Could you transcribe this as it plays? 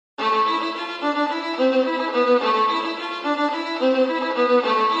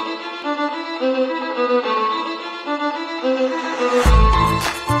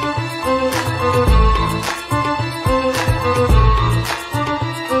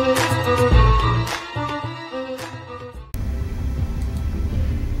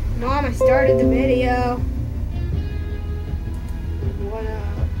started the video. What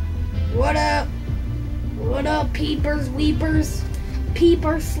up? What up? What up, peepers, weepers,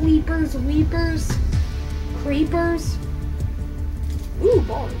 peepers, sleepers, weepers, creepers? Ooh,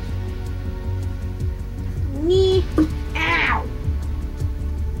 balls. Knee. Ow!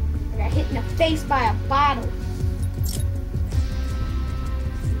 I got hit in the face by a bottle.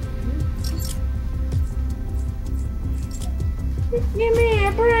 Give me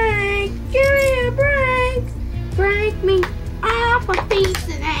a break. Give me a break. Break me off a piece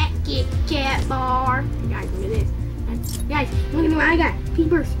of that Kit Kat bar. Guys, look at this. Guys, look at what I got.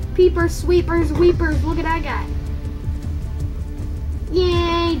 Peepers, peepers, sweepers, weepers. Look at what I got.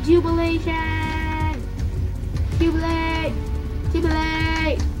 Yay, jubilation. Jubilate,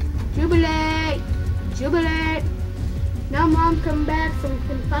 jubilate, jubilate, jubilate. Now Mom's coming back so we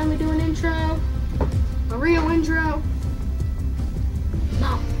can finally do an intro. A real intro.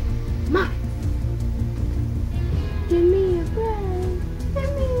 Mom, Mom. Give me a break.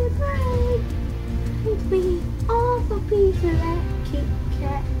 Give me a break. Take me off a piece of that Kit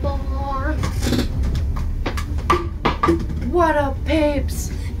Kat bar. What up,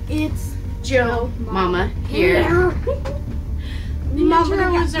 babes? It's JoeMomma here. The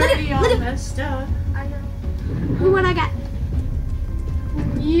intro was already all messed up. I know. Look what I got.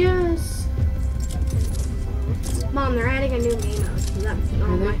 Yes. Mom, they're adding a new game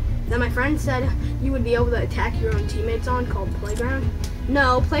mode. That my friend said you would be able to attack your own teammates on, called Playground.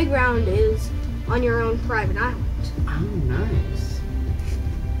 No, Playground is on your own private island. Oh, nice.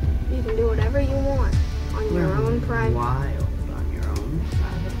 You can do whatever you want on your own private island. Wild on your own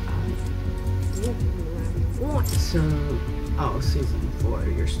private island. You can do whatever you want. So, season 4.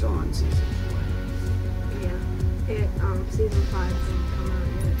 You're still on season 4. Yeah. Season 5 is going to come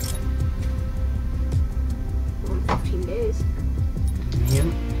out in 15 days. Yep.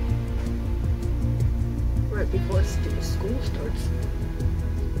 Right before school starts.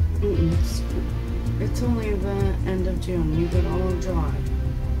 It's only the end of June. You get all of July.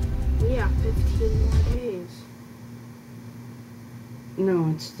 Yeah, 15 more days. No,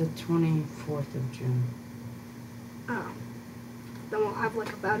 it's the 24th of June. Oh. Then we'll have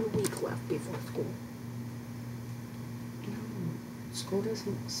like about a week left before school. No, school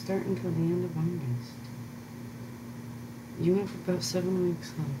doesn't start until the end of August. You have about 7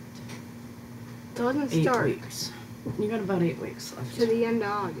 weeks left. Doesn't 8 start weeks. You got about 8 weeks left. to the end of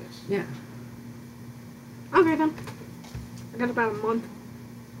August. Yeah. Okay then. I got about a month.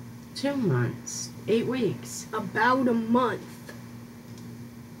 2 months. 8 weeks. About a month.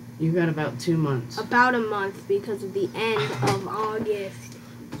 You got about 2 months. About a month because of the end of August.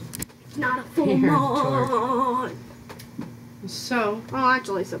 It's not a full Here, month. So. Well,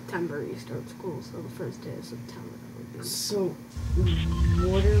 actually, September you start school, so the first day of September would be. So,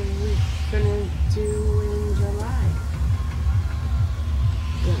 what are we gonna do in July?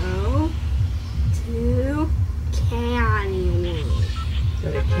 Go to Kennywood. Go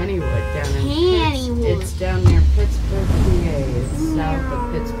to Kennywood down in Kennywood. It's down near Pittsburgh, PA. It's south of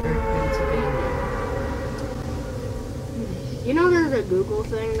Pittsburgh, Pennsylvania. You know, there's a Google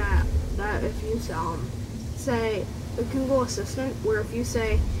thing that if you say a Google Assistant, where if you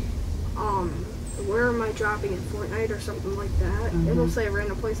say where am I dropping in FortNite or something like that, it'll say a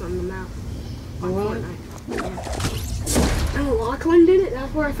random place on the map on Fortnite. Yeah. And Lachlan did it.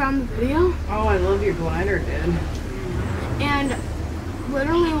 That's where I found the video. Oh, I love your glider, dude. And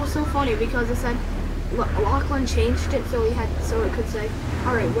literally, it was so funny because it said Lachlan changed it so it could say,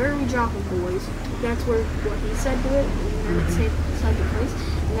 "All right, where are we dropping, boys?" That's what he said to it, and then it said the place.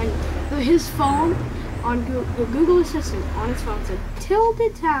 And then his phone on the Google Assistant on his phone said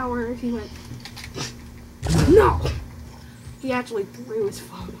Tilted Towers. He went, "No!" He actually threw his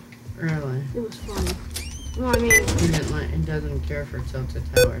phone. Really? It was funny. Well, I mean, It doesn't care for Tilted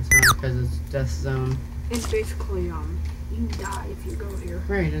Towers, huh? Because it's death zone. it's basically you die if you go here.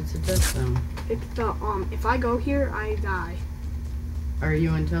 Right, it's a death zone. It's the if I go here, I die. Are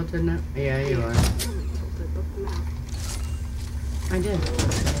you in Tilted now? Yeah, you are. I'm in Tilted, but no. I did.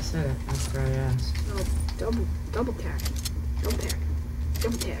 I said it after I asked. Oh, double tack. Double tack.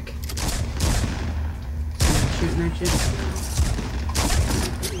 Double tack. Shooting at you?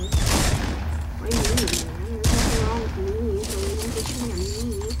 Why you mean, man? There's nothing wrong with me, so you don't get shooting at me.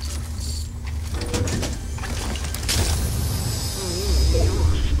 Oh, yeah, come on.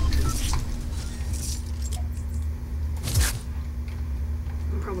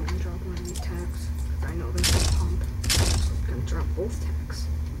 I'm probably gonna drop one of these tacks, because I know there's a pump. So I'm gonna drop both tacks.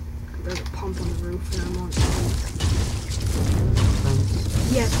 There's a pump on the roof and I'm on pumps.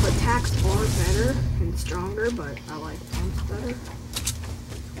 Yes, but tacks are better and stronger, but I like pumps better.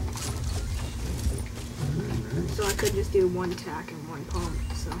 So I could just do one tack and one pump,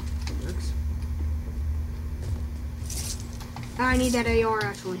 so it works. I need that AR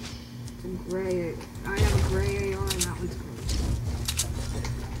actually. It's a gray. I have a gray AR and that one's green.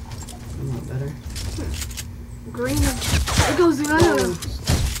 A lot better. Green. It goes the other.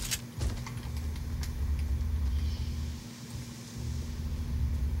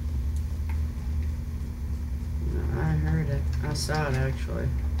 I heard it. I saw it actually.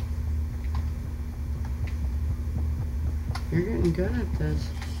 You're getting good at this.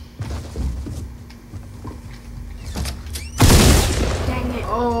 Dang it.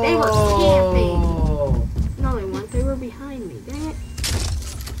 Oh. They were camping. No, they weren't. They were behind me. Dang it.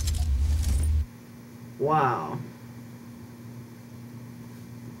 Wow.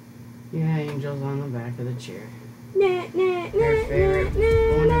 Yeah, Angel's on the back of the chair. Her favorite,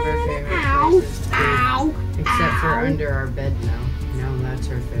 one of her favorite places to be. Except for under our bed now. Now that's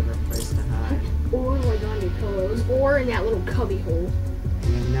her favorite place to hide. Or like on your pillows. Or in that little cubby hole.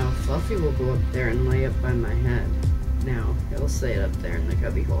 And now Fluffy will go up there and lay up by my head. Now he'll stay up there in the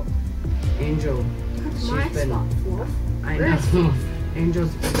cubby hole. Angel, That's my spot, Fluff. I Where is know.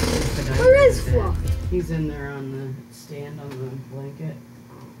 Angel's been sleeping. Where is Fluff? He's in there on the stand on the blanket.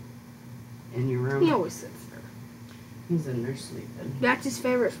 In your room. He always sits there. He's in there sleeping. That's his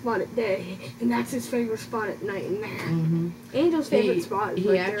favorite spot at day, and that's his favorite spot at night in there. Mm-hmm. Angel's favorite spot is He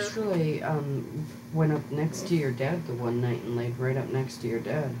right actually went up next to your dad the one night and laid right up next to your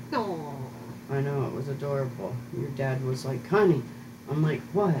dad. there. Aww. I know, it was adorable. Your dad was like, honey. I'm like,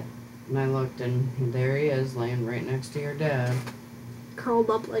 what? And I looked and there he is laying right next to your dad. Curled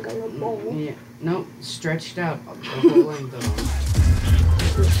up like a little ball. Yeah, nope, stretched out the whole length of him.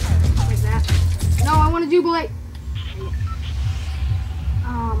 Like that. No, I want to jubilate.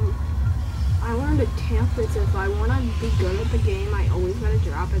 I learned a tip that's if I want to be good at the game, I always gotta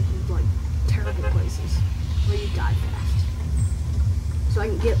drop it to like terrible places where you die fast, so I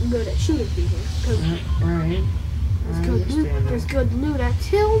can get good at shooting people. Cause Right. there's good loot at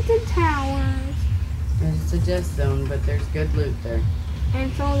Tilted Towers, It's a death zone, but there's good loot there.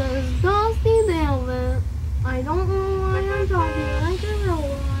 and so there's Dusty Velvet. I don't know why I'm talking like a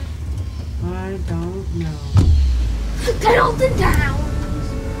robot. I don't know. Tilted Towers.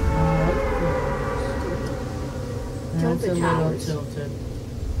 That's Tilted a little Towers. tilted.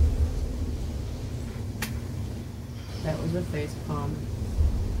 That was a face palm.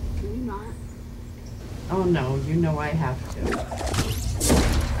 Can you not? Oh no, you know I have to.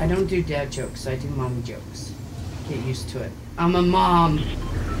 I don't do dad jokes, I do mom jokes. Get used to it. I'm a mom.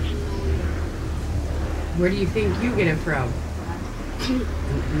 Where do you think you get it from?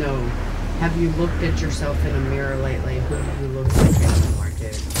 No. Have you looked at yourself in a mirror lately? Who do you look like anymore,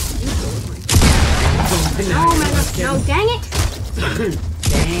 dude? Oh man, no, dang it!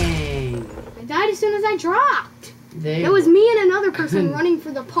 Dang. I died as soon as I dropped. They, It was me and another person running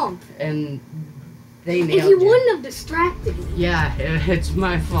for the pump. and they If nailed you wouldn't have distracted me. Yeah, it's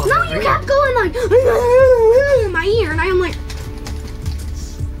my fault. No, you kept going like in my ear, and I am like,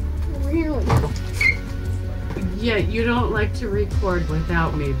 really? Yeah, you don't like to record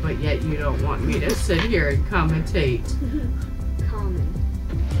without me, but yet you don't want me to sit here and commentate.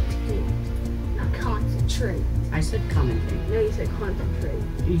 Commentate, not concentrate. I said commentate. No, you said concentrate.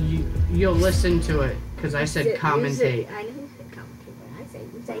 You'll listen to it, because I said commentate. I know you said commentate, but I said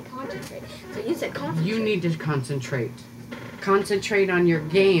you say concentrate. So you said concentrate. You need to concentrate. Concentrate on your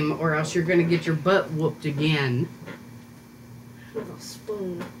game, or else you're going to get your butt whooped again. With a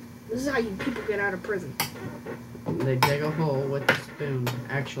spoon. This is how you people get out of prison. They dig a hole with a spoon.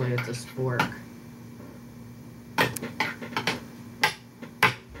 Actually, it's a spork.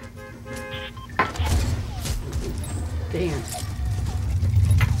 Damn.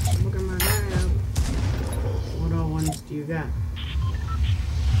 Look at my dad. What all ones do you got?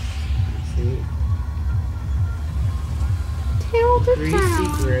 Let's see. Tilted Greasy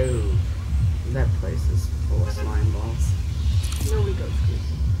Tower. Grove. That place is full of slime balls. Nobody goes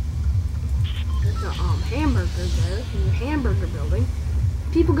greasy. There's a hamburger there in the hamburger building.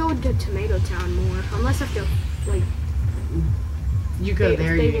 People go to Tomato Town more, unless if they're like. You go If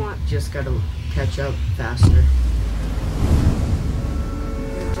there, they you want- just gotta catch up faster.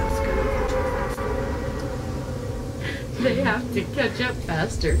 They're just gonna catch up faster. They have to catch up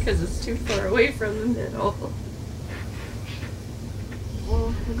faster because it's too far away from the middle.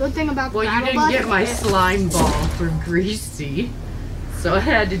 Well, the good thing about Well, you Battle didn't Bus get my is- slime ball for greasy, so I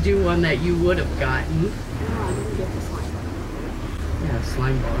had to do one that you would have gotten. No, I didn't get the slime. Yeah,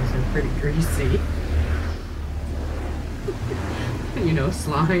 slime balls are pretty greasy. You know,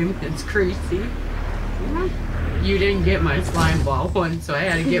 slime, it's greasy. You didn't get my slime ball one, so I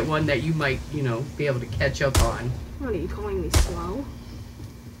had to get one that you might, you know, be able to catch up on. What are you calling me slow?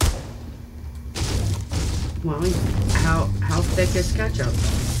 Well, how thick is ketchup?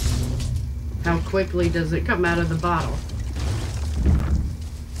 How quickly does it come out of the bottle?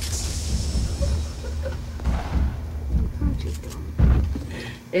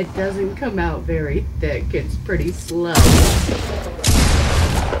 It doesn't come out very thick. It's pretty slow.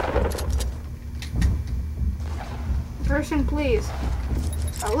 Person, please.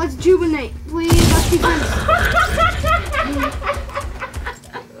 Let's jubilate. Please, let's be friends.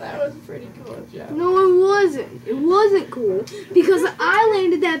 That was pretty cool, Joe. No, it wasn't. It wasn't cool. Because I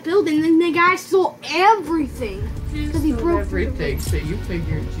landed that building and the guy stole everything. Because he broke everything, so you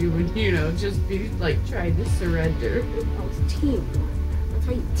figured you would, you know, just be like trying to surrender. That was team. That's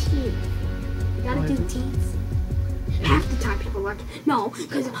how you team. You gotta do teams. Half the time people are like, no,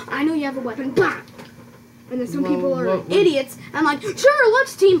 because I know you have a weapon. Blah. And then some people are idiots. I'm like, sure,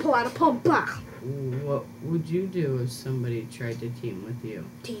 let's team pull out a pump. Blah. What would you do if somebody tried to team with you?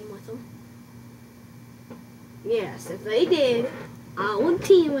 Team with them. Yes, if they did, I would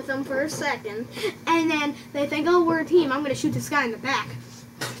team with them for a second. And then they think, oh, we're a team. I'm going to shoot this guy in the back.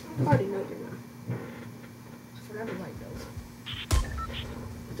 I already know you're not. That's what everybody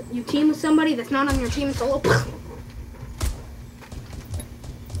does. You team with somebody that's not on your team solo.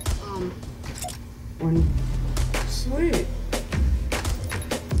 Sweet.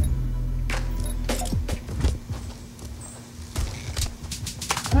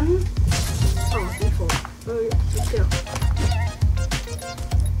 Oh, beautiful. Oh, yeah. Let's go.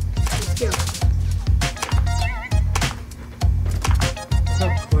 Let's go.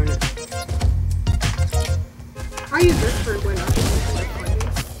 Popcorn. I use this for when I'm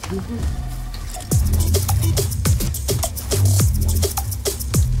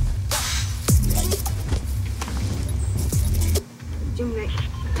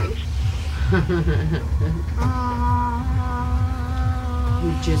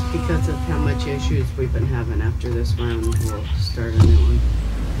Just because of how much issues we've been having after this round, we'll start a new one.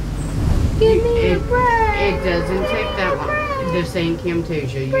 Give me a break. It doesn't take that long. They're saying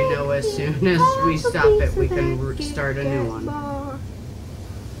Camtasia, you know, as soon as we stop it, we can start a new one. I know,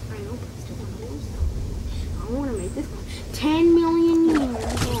 but still want to lose something. I want to make this one 10 million years old.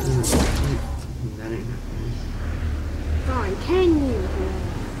 That ain't happening. Fine, 10 years old.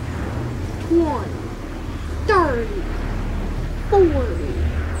 20, 30, 40.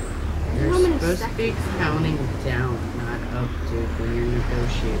 You're supposed to be counting down, not up, dude, when you're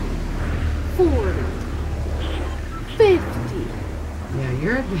negotiating. 40, 50. Yeah,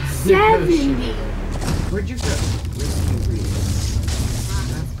 you're a bad 70. negotiator. Where'd you go? Risky read.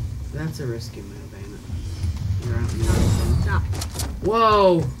 That's a risky move, ain't it? You're out in the open. Stop.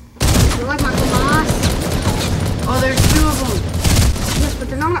 Whoa! You like my boss? Oh, there's two of them! Yes, but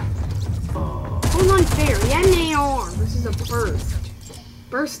they're not. Oh. Hold on, fair. Yeah, they are. This is a burst.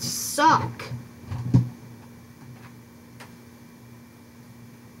 Bursts suck.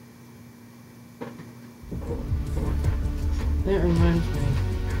 That reminds me.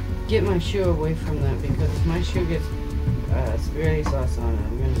 Get my shoe away from that, because if my shoe gets spaghetti sauce on it,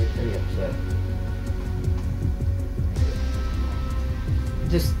 I'm going to be pretty upset.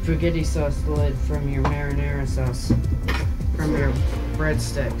 The spaghetti sauce lid from your marinara sauce. From your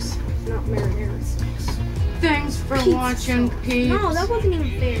breadsticks. Not marinara sticks. Thanks for watching, peeps. No, that wasn't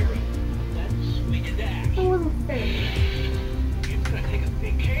even fair. That wasn't fair.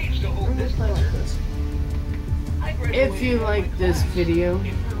 If you like this video,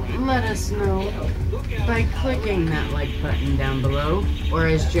 let us know by clicking that like button down below, or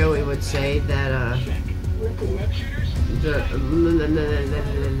as Joey would say, that the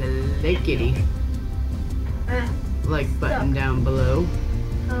lickety like button down below.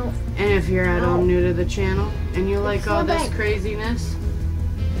 And if you're at all new to the channel and you like all this craziness,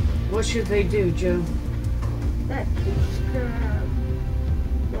 what should they do, Joe? That subscribe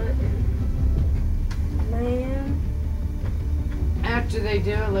button. Man. After they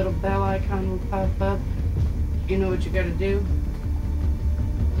do, a little bell icon will pop up. You know what you gotta do?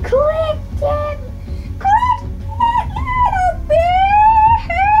 Click it! Click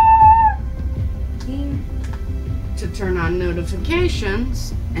it! To turn on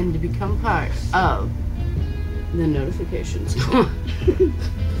notifications and to become part of the notifications.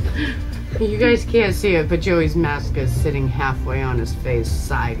 You guys can't see it, but Joey's mask is sitting halfway on his face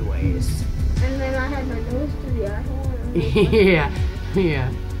sideways. And then I had my nose to the eye.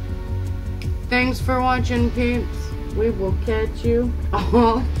 Yeah. Thanks for watching, peeps. We will catch you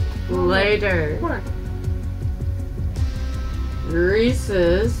all later. Hold on.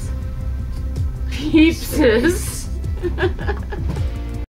 Reese's Keepsis.